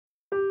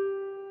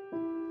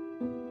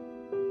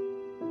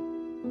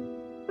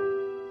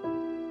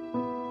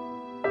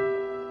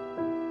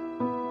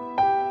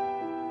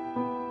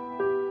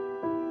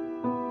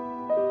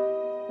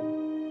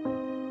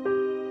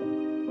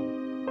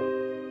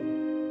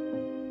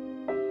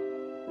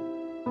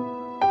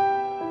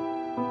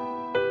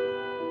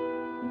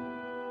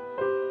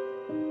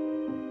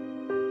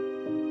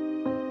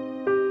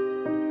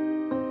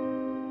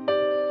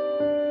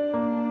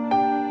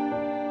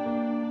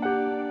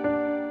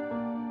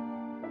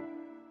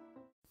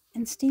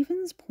In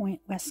Stevens Point,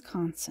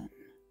 Wisconsin,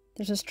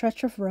 there's a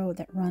stretch of road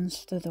that runs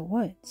through the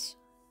woods.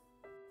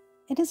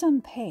 It is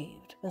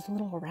unpaved, with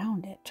little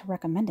around it to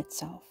recommend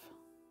itself,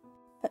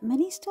 but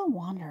many still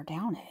wander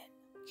down it,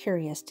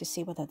 curious to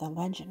see whether the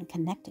legend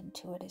connected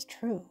to it is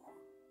true.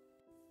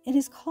 It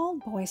is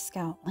called Boy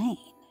Scout Lane,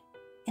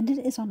 and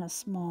it is on a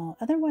small,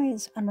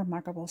 otherwise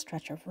unremarkable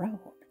stretch of road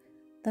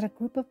that a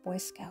group of Boy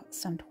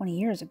Scouts some 20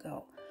 years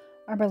ago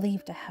are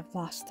believed to have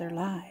lost their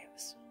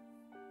lives.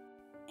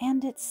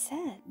 And it's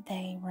said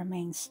they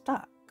remain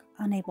stuck,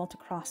 unable to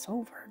cross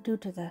over due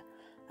to the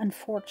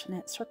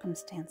unfortunate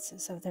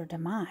circumstances of their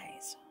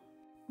demise.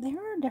 There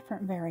are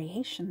different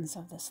variations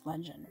of this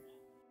legend.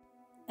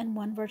 In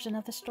one version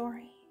of the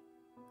story,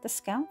 the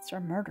scouts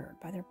are murdered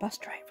by their bus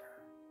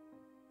driver,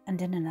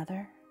 and in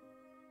another,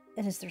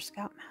 it is their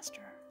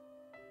scoutmaster.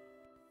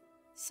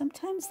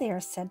 Sometimes they are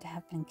said to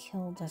have been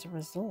killed as a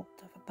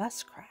result of a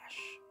bus crash,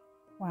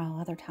 while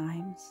other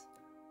times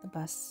the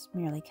bus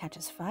merely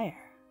catches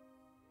fire.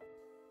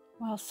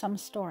 While some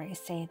stories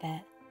say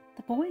that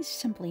the boys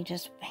simply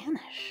just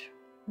vanish,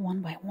 one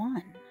by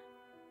one,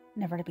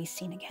 never to be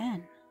seen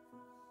again.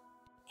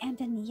 And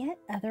in yet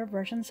other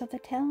versions of the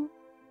tale,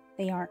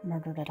 they aren't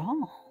murdered at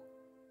all,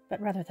 but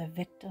rather the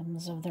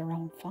victims of their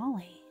own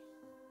folly.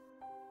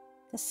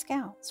 The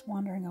scouts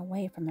wandering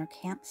away from their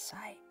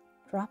campsite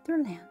drop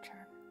their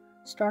lantern,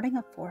 starting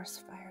a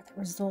forest fire that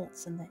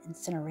results in the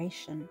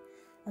incineration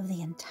of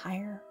the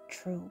entire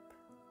troop.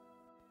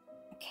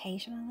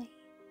 Occasionally,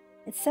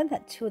 it's said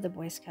that 2 of the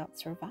Boy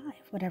Scouts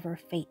survive whatever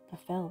fate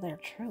befell their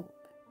troop,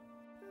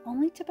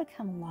 only to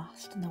become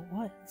lost in the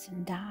woods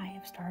and die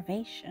of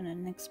starvation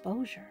and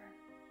exposure.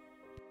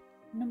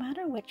 No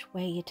matter which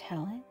way you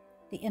tell it,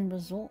 the end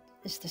result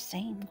is the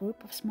same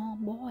group of small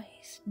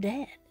boys,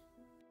 dead.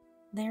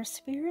 Their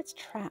spirits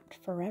trapped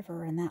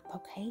forever in that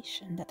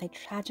location that they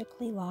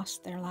tragically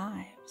lost their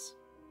lives.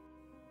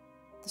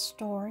 The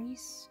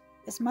stories,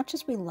 as much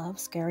as we love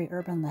scary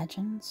urban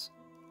legends,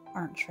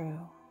 aren't true.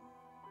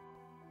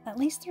 At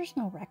least there's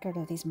no record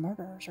of these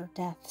murders or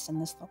deaths in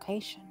this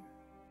location.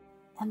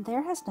 And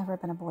there has never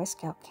been a Boy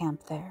Scout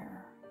camp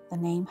there. The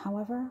name,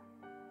 however,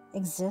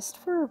 exists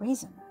for a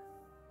reason.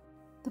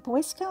 The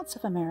Boy Scouts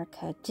of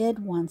America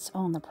did once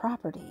own the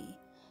property,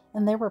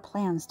 and there were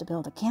plans to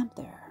build a camp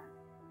there.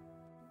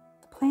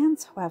 The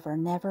plans, however,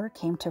 never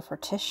came to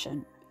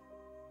fruition,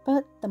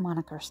 but the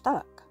moniker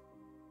stuck: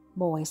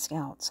 Boy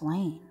Scouts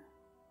Lane.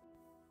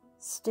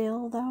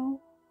 Still,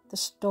 though, the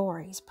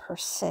stories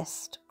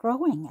persist,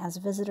 growing as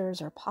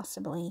visitors are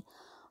possibly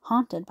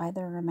haunted by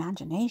their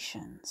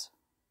imaginations.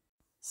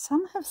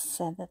 Some have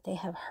said that they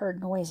have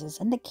heard noises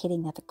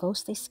indicating that the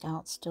ghostly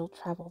scouts still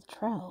travel the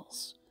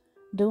trails,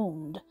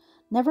 doomed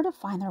never to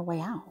find their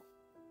way out.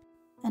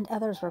 And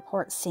others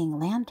report seeing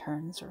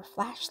lanterns or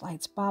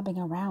flashlights bobbing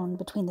around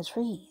between the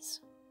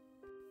trees,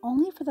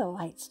 only for the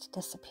lights to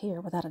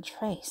disappear without a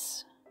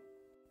trace.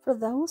 For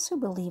those who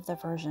believe the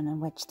version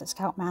in which the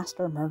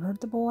scoutmaster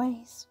murdered the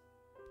boys,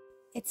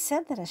 it's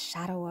said that a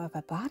shadow of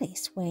a body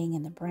swaying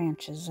in the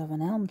branches of an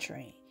elm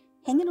tree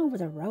hanging over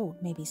the road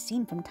may be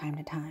seen from time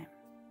to time.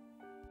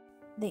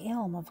 The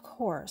elm, of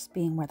course,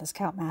 being where the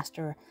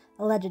scoutmaster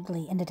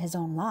allegedly ended his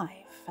own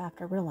life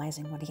after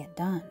realizing what he had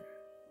done.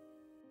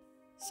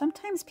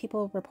 Sometimes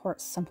people report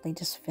simply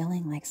just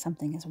feeling like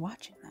something is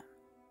watching them,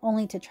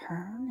 only to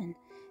turn and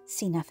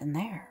see nothing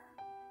there.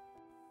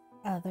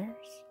 Others,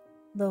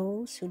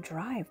 those who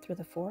drive through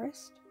the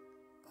forest,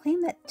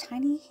 claim that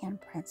tiny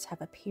handprints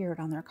have appeared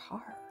on their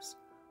cars,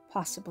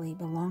 possibly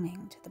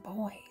belonging to the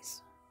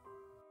boys.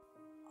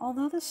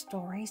 Although the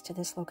stories to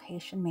this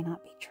location may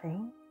not be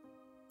true,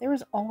 there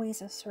is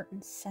always a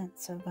certain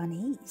sense of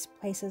unease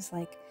places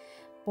like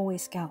Boy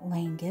Scout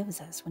Lane gives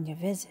us when you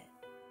visit.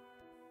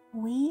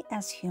 We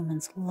as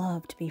humans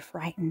love to be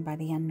frightened by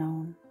the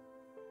unknown,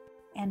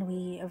 and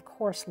we of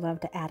course love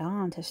to add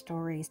on to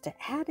stories to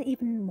add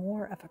even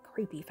more of a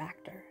creepy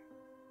factor.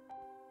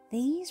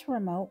 These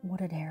remote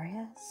wooded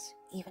areas,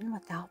 even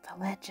without the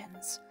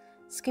legends,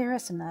 scare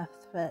us enough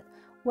that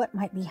what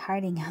might be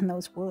hiding in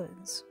those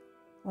woods,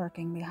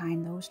 lurking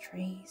behind those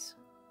trees.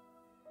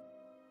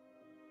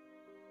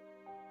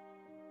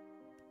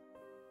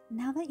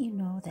 Now that you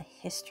know the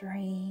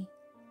history,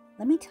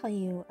 let me tell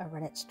you a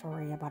Reddit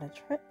story about a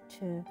trip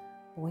to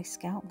Boy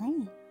Scout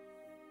Lane.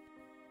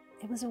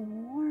 It was a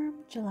warm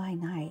July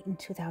night in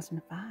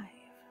 2005.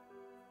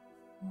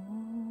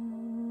 Ooh.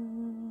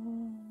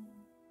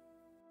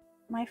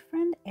 My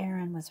friend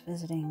Erin was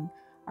visiting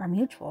our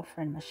mutual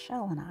friend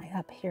Michelle and I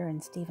up here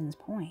in Stevens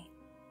Point.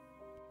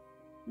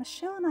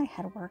 Michelle and I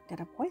had worked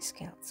at a Boy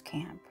Scouts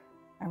camp,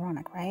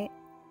 ironic, right,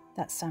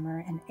 that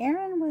summer, and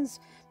Erin was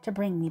to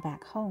bring me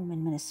back home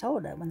in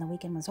Minnesota when the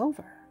weekend was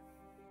over.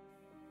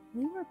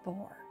 We were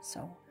bored,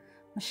 so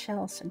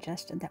Michelle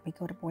suggested that we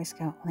go to Boy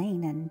Scout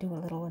Lane and do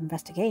a little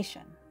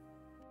investigation.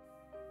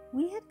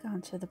 We had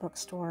gone to the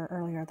bookstore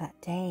earlier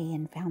that day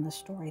and found the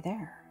story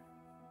there.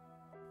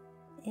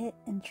 It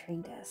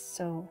intrigued us,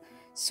 so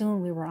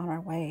soon we were on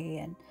our way,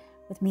 and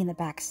with me in the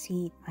back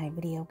seat, my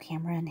video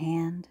camera in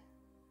hand.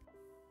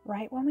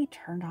 Right when we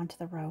turned onto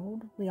the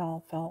road, we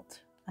all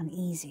felt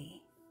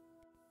uneasy.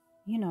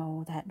 You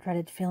know, that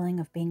dreaded feeling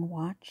of being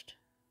watched?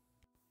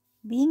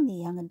 Being the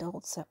young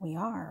adults that we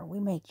are, we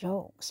made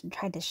jokes and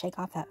tried to shake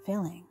off that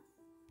feeling.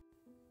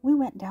 We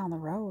went down the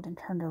road and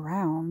turned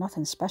around.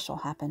 Nothing special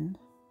happened.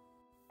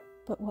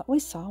 But what we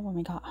saw when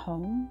we got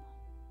home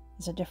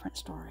is a different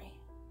story.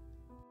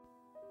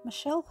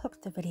 Michelle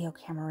hooked the video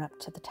camera up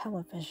to the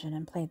television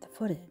and played the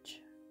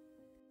footage.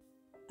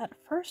 At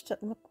first,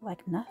 it looked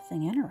like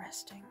nothing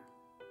interesting.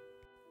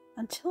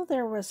 Until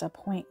there was a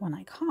point when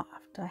I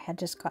coughed. I had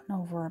just gotten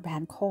over a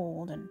bad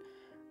cold, and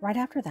right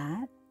after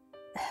that,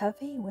 a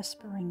heavy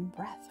whispering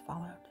breath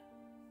followed.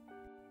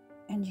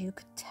 And you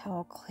could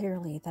tell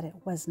clearly that it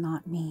was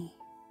not me.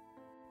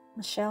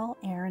 Michelle,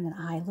 Aaron, and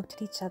I looked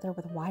at each other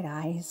with wide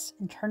eyes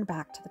and turned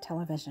back to the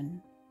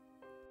television.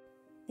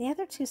 The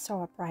other two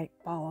saw a bright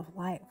ball of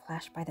light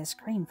flash by the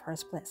screen for a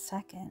split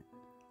second.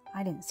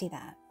 I didn't see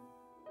that.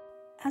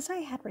 As I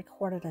had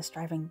recorded us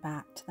driving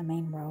back to the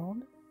main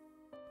road,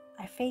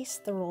 I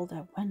faced the rolled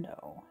up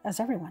window, as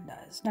everyone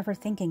does, never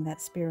thinking that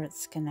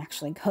spirits can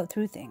actually go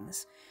through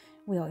things.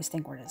 We always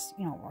think we're just,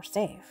 we're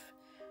safe.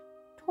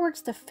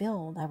 Towards the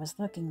field I was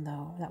looking,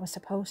 though, that was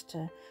supposed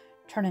to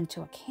turn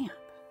into a camp.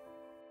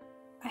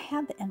 I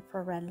had the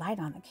infrared light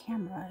on the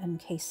camera in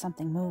case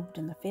something moved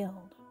in the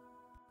field.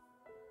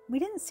 We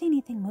didn't see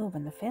anything move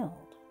in the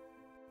field,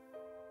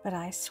 but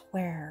I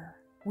swear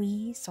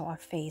we saw a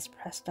face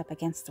pressed up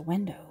against the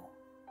window.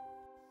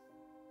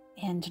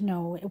 And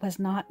no, it was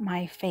not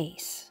my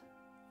face.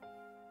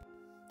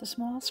 The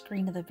small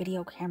screen of the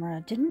video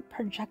camera didn't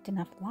project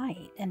enough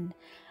light, and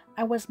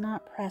I was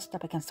not pressed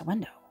up against the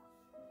window.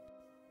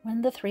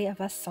 When the three of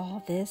us saw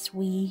this,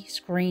 we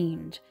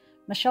screamed.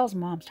 Michelle's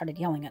mom started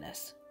yelling at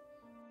us.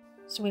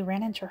 So we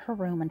ran into her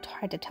room and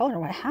tried to tell her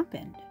what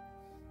happened.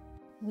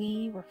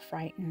 We were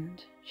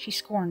frightened. She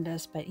scorned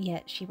us, but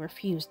yet she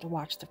refused to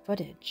watch the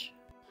footage.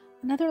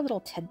 Another little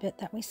tidbit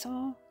that we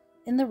saw,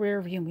 in the rear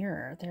view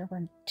mirror, there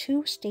were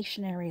 2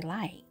 stationary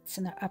lights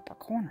in the upper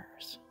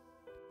corners.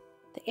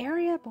 The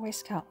area Boy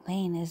Scout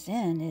Lane is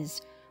in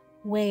is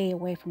way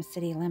away from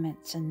city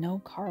limits, and no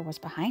car was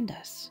behind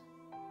us.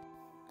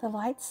 The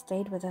lights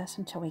stayed with us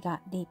until we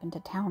got deep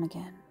into town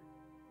again.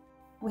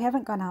 We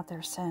haven't gone out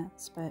there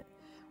since, but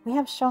we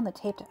have shown the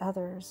tape to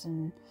others,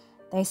 and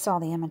they saw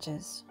the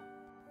images.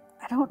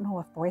 I don't know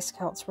if Boy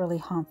Scouts really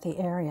haunt the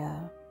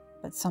area,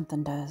 but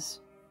something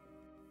does.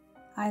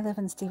 I live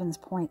in Stevens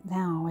Point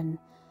now, and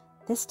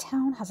this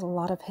town has a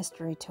lot of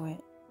history to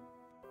it.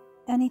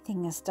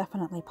 Anything is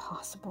definitely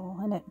possible,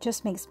 and it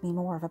just makes me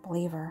more of a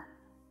believer.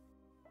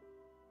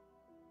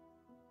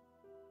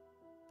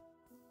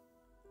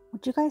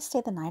 Would you guys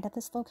stay the night at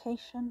this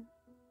location?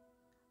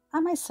 I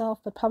myself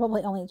would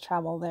probably only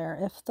travel there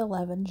if the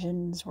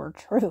legends were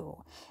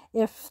true.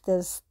 If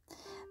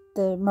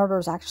the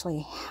murders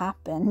actually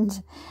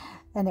happened,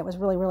 and it was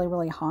really, really,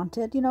 really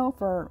haunted,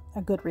 for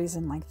a good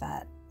reason like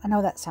that. I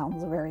know that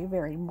sounds very,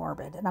 very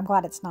morbid, and I'm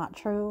glad it's not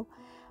true,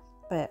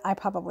 but I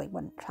probably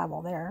wouldn't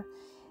travel there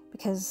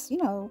because,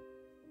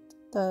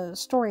 the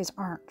stories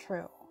aren't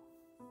true.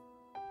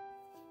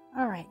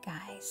 Alright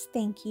guys,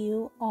 thank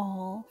you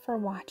all for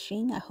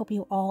watching. I hope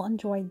you all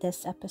enjoyed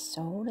this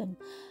episode, and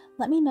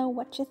let me know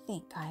what you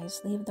think,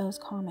 guys. Leave those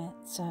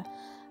comments.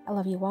 I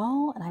love you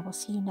all, and I will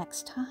see you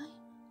next time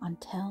on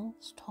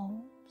Tales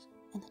Told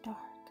in the Dark.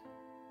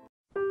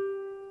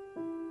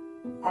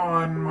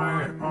 On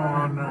my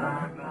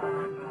honor,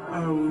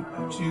 I will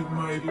do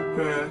my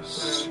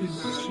best to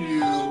do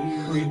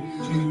my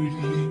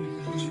duty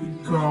to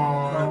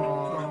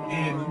God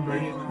in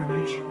my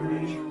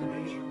country.